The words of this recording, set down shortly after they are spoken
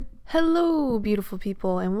Hello, beautiful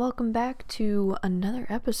people, and welcome back to another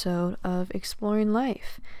episode of Exploring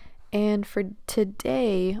Life. And for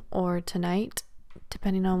today or tonight,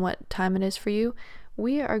 depending on what time it is for you,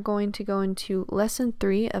 we are going to go into lesson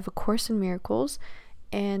 3 of A Course in Miracles.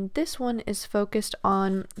 And this one is focused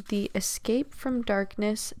on the escape from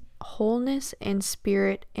darkness, wholeness and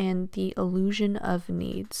spirit, and the illusion of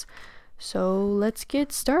needs. So let's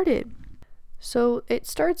get started. So it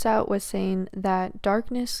starts out with saying that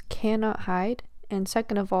darkness cannot hide, and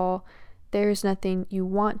second of all, there is nothing you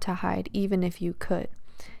want to hide, even if you could.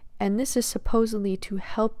 And this is supposedly to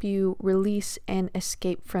help you release and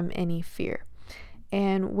escape from any fear.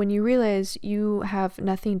 And when you realize you have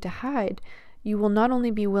nothing to hide, you will not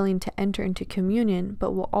only be willing to enter into communion,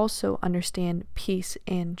 but will also understand peace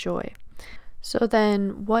and joy. So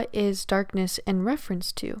then, what is darkness in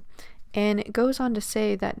reference to? And it goes on to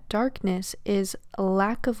say that darkness is a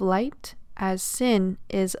lack of light, as sin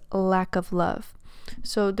is a lack of love.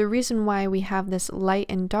 So the reason why we have this light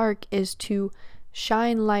and dark is to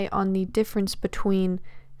shine light on the difference between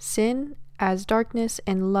sin as darkness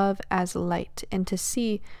and love as light, and to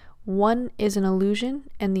see one is an illusion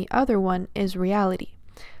and the other one is reality.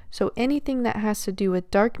 So anything that has to do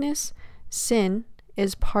with darkness, sin,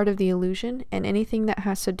 is part of the illusion, and anything that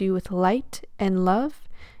has to do with light and love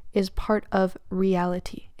is part of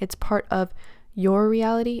reality. It's part of your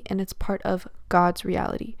reality, and it's part of God's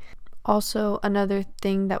reality. Also, another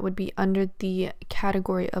thing that would be under the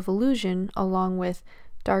category of illusion, along with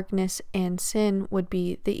darkness and sin, would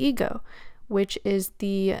be the ego, which is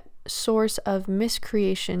the source of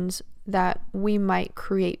miscreations that we might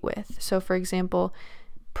create with. So, for example,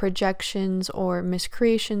 projections or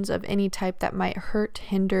miscreations of any type that might hurt,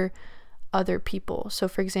 hinder other people. So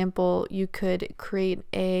for example, you could create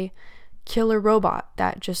a killer robot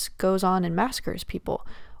that just goes on and massacres people,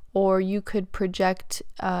 or you could project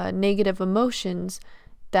negative emotions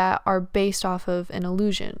that are based off of an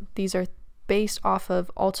illusion. These are based off of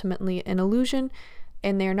ultimately an illusion,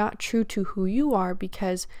 and they're not true to who you are,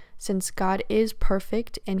 because since God is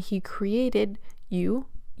perfect and He created you,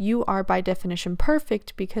 you are by definition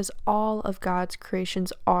perfect, because all of God's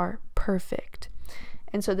creations are perfect.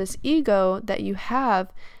 And so this ego that you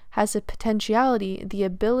have has a potentiality, the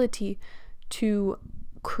ability to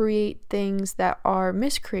create things that are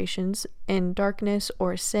miscreations in darkness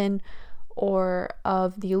or sin, or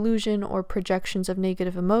of the illusion or projections of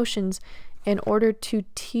negative emotions, in order to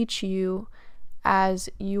teach you as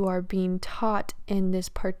you are being taught in this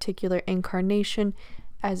particular incarnation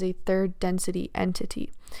as a third density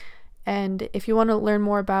entity. And if you want to learn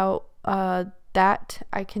more about that,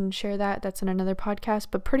 I can share that. That's in another podcast,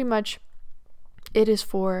 but pretty much it is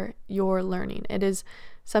for your learning. It is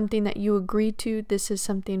something that you agree to. This is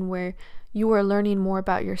something where you are learning more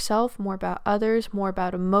about yourself, more about others, more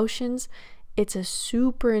about emotions. It's a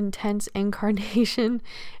super intense incarnation.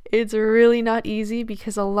 It's really not easy,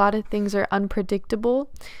 because a lot of things are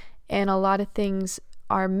unpredictable, and a lot of things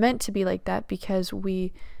are meant to be like that because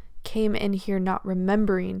we came in here not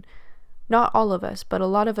remembering. Not all of us, but a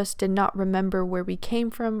lot of us did not remember where we came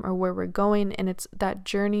from or where we're going. And it's that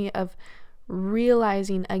journey of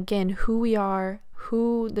realizing again who we are,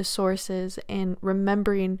 who the source is, and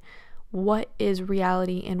remembering what is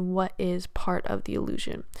reality and what is part of the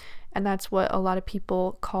illusion. And that's what a lot of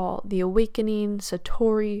people call the awakening,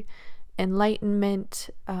 Satori, enlightenment,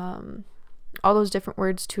 all those different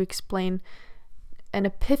words to explain an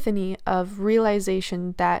epiphany of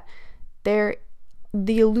realization that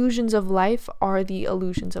the illusions of life are the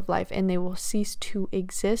illusions of life, and they will cease to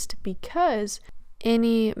exist, because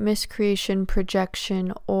any miscreation,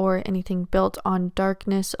 projection, or anything built on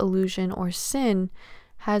darkness, illusion, or sin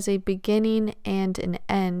has a beginning and an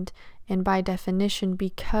end. And by definition,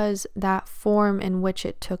 because that form in which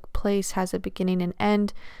it took place has a beginning and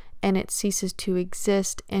end, and it ceases to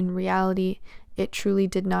exist in reality, it truly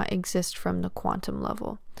did not exist from the quantum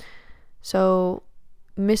level. So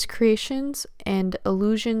miscreations and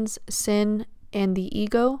illusions, sin, and the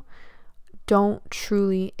ego don't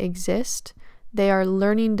truly exist. They are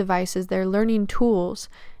learning devices, they're learning tools,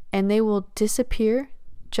 and they will disappear,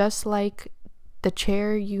 just like the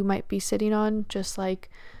chair you might be sitting on, just like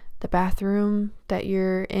the bathroom that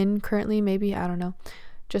you're in currently, maybe, I don't know,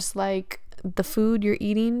 just like the food you're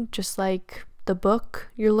eating, just like the book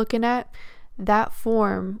you're looking at. That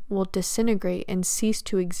form will disintegrate and cease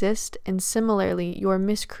to exist, and similarly, your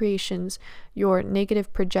miscreations, your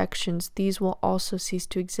negative projections, these will also cease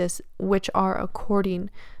to exist, which are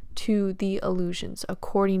according to the illusions,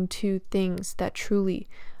 according to things that truly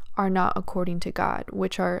are not according to God,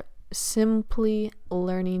 which are simply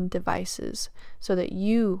learning devices, so that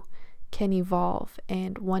you can evolve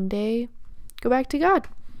and one day go back to God.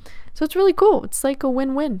 So it's really cool. It's like a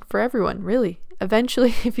win-win for everyone, really.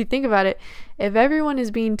 Eventually, if you think about it, if everyone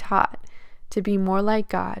is being taught to be more like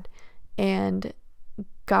God, and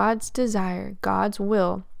God's desire, God's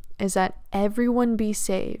will, is that everyone be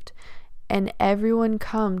saved and everyone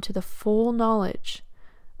come to the full knowledge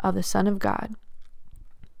of the Son of God,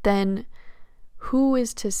 then who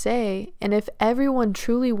is to say, and if everyone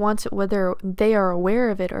truly wants it, whether they are aware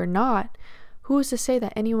of it or not, who is to say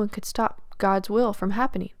that anyone could stop God's will from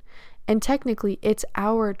happening? And technically, it's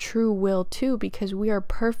our true will too, because we are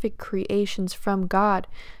perfect creations from God,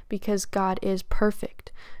 because God is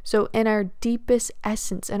perfect. So in our deepest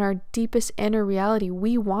essence, in our deepest inner reality,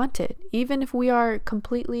 we want it. Even if we are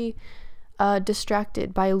completely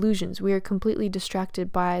distracted by illusions, we are completely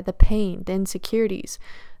distracted by the pain, the insecurities,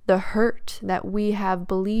 the hurt that we have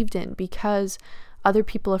believed in because other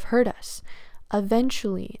people have hurt us.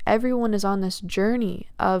 Eventually, everyone is on this journey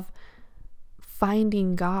of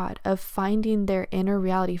finding God, of finding their inner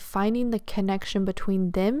reality, finding the connection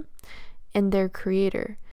between them and their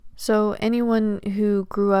creator. So anyone who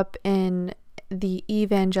grew up in the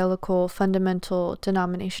evangelical fundamental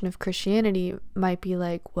denomination of Christianity might be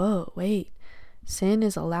like, whoa, wait, sin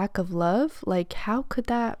is a lack of love? Like, how could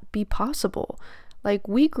that be possible? Like,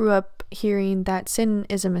 we grew up hearing that sin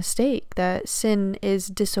is a mistake, that sin is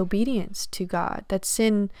disobedience to God, that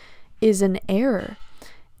sin is an error.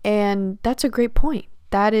 And that's a great point.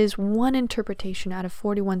 That is one interpretation out of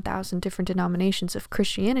 41,000 different denominations of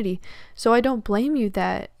Christianity. So I don't blame you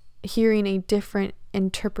that hearing a different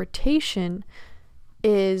interpretation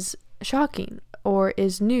is shocking or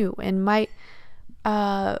is new and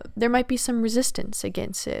there might be some resistance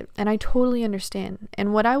against it. And I totally understand.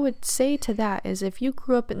 And what I would say to that is, if you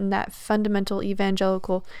grew up in that fundamental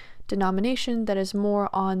evangelical denomination that is more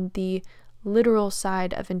on the literal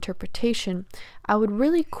side of interpretation, I would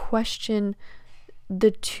really question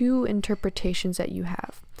the two interpretations that you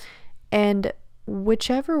have. And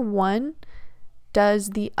whichever one does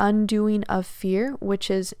the undoing of fear, which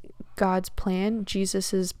is God's plan,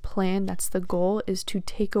 Jesus's plan, that's the goal, is to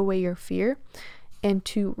take away your fear and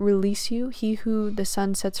to release you. He who the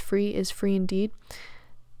Son sets free is free indeed.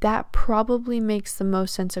 That probably makes the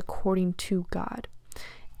most sense according to God.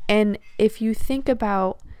 And if you think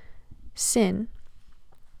about sin,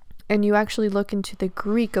 and you actually look into the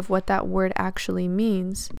Greek of what that word actually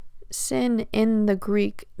means, sin in the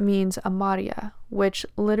Greek means amaria, which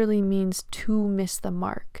literally means to miss the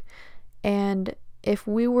mark. And if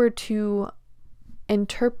we were to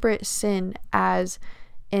interpret sin as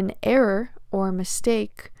an error or a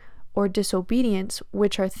mistake or disobedience,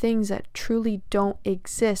 which are things that truly don't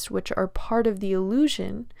exist, which are part of the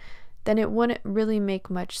illusion, then it wouldn't really make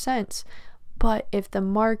much sense. But if the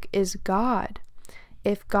mark is God,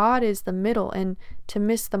 if God is the middle, and to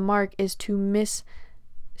miss the mark is to miss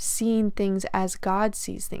seeing things as God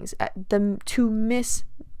sees things, to miss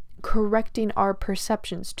correcting our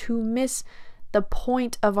perceptions, to miss the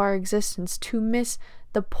point of our existence, to miss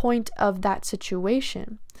the point of that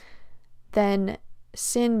situation, then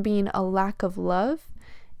sin being a lack of love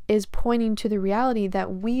is pointing to the reality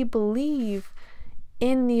that we believe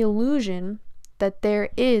in the illusion that there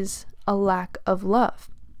is a lack of love.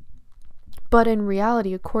 But in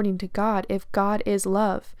reality, according to God, if God is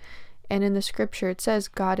love, and in the scripture it says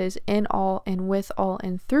God is in all and with all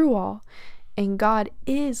and through all, and God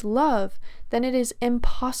is love, then it is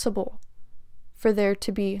impossible for there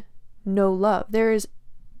to be no love. There is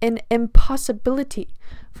an impossibility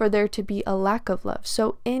for there to be a lack of love.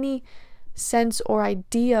 So any sense or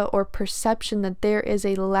idea or perception that there is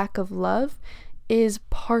a lack of love is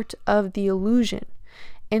part of the illusion.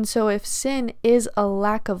 And so if sin is a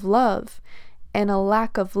lack of love, and a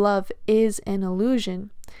lack of love is an illusion,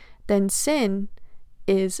 then sin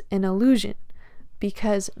is an illusion,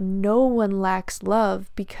 because no one lacks love,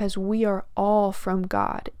 because we are all from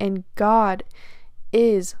God, and God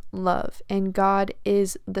is love, and God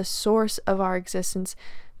is the source of our existence.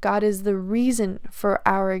 God is the reason for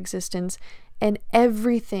our existence, and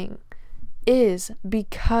everything is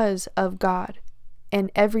because of God. And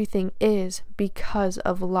everything is because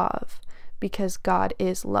of love, because God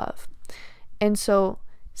is love. And so,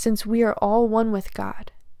 since we are all one with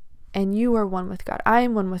God, and you are one with God, I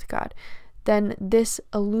am one with God, then this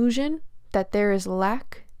illusion that there is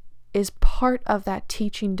lack is part of that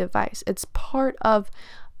teaching device. It's part of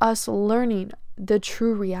us learning the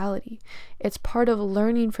true reality. It's part of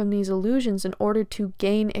learning from these illusions in order to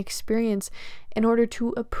gain experience, in order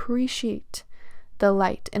to appreciate the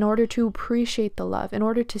light, in order to appreciate the love, in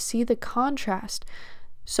order to see the contrast,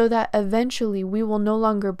 so that eventually we will no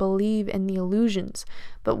longer believe in the illusions,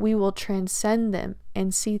 but we will transcend them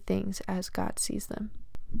and see things as God sees them.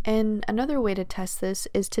 And another way to test this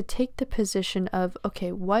is to take the position of,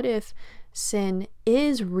 okay, what if sin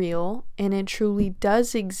is real and it truly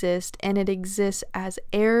does exist and it exists as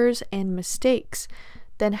errors and mistakes?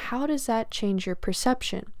 Then how does that change your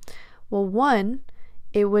perception? Well, one,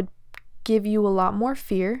 it would give you a lot more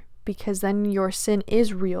fear, because then your sin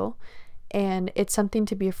is real and it's something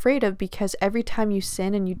to be afraid of, because every time you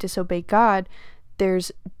sin and you disobey God, there's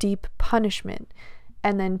deep punishment.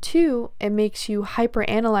 And then two, it makes you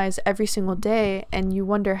hyper-analyze every single day, and you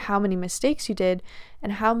wonder how many mistakes you did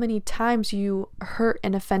and how many times you hurt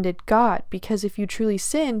and offended God. Because if you truly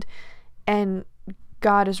sinned and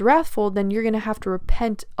God is wrathful, then you're going to have to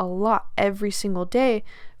repent a lot every single day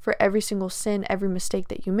for every single sin, every mistake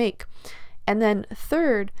that you make. And then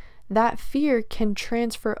third, that fear can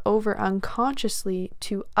transfer over unconsciously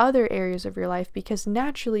to other areas of your life, because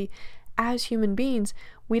naturally, as human beings,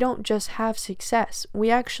 we don't just have success. We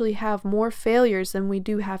actually have more failures than we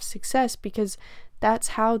do have success, because that's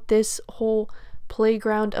how this whole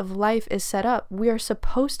playground of life is set up. We are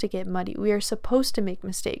supposed to get muddy. We are supposed to make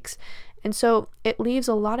mistakes. And so it leaves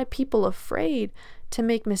a lot of people afraid to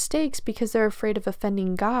make mistakes because they're afraid of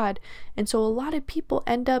offending God. And so a lot of people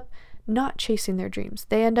end up not chasing their dreams.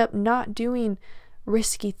 They end up not doing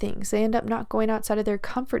risky things. They end up not going outside of their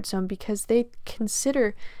comfort zone because they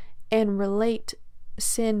consider and relate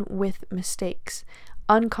sin with mistakes,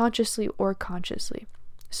 unconsciously or consciously.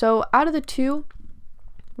 So out of the two,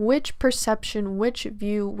 which perception, which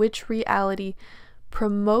view, which reality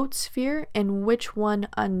promotes fear, and which one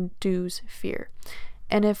undoes fear?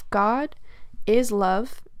 And if God is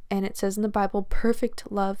love, and it says in the Bible,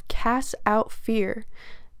 perfect love casts out fear,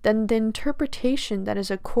 then the interpretation that is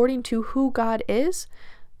according to who God is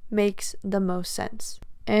makes the most sense.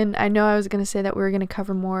 And I know I was going to say that we were going to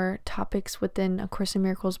cover more topics within A Course in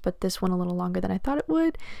Miracles, but this went a little longer than I thought it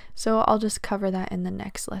would. So I'll just cover that in the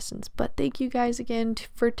next lessons. But thank you guys again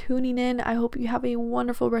for tuning in. I hope you have a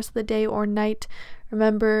wonderful rest of the day or night.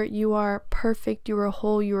 Remember, you are perfect, you are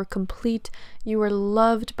whole, you are complete, you are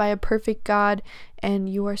loved by a perfect God, and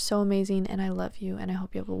you are so amazing, and I love you, and I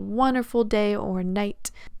hope you have a wonderful day or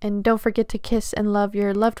night. And don't forget to kiss and love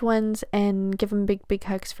your loved ones and give them big, big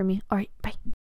hugs for me. All right, bye.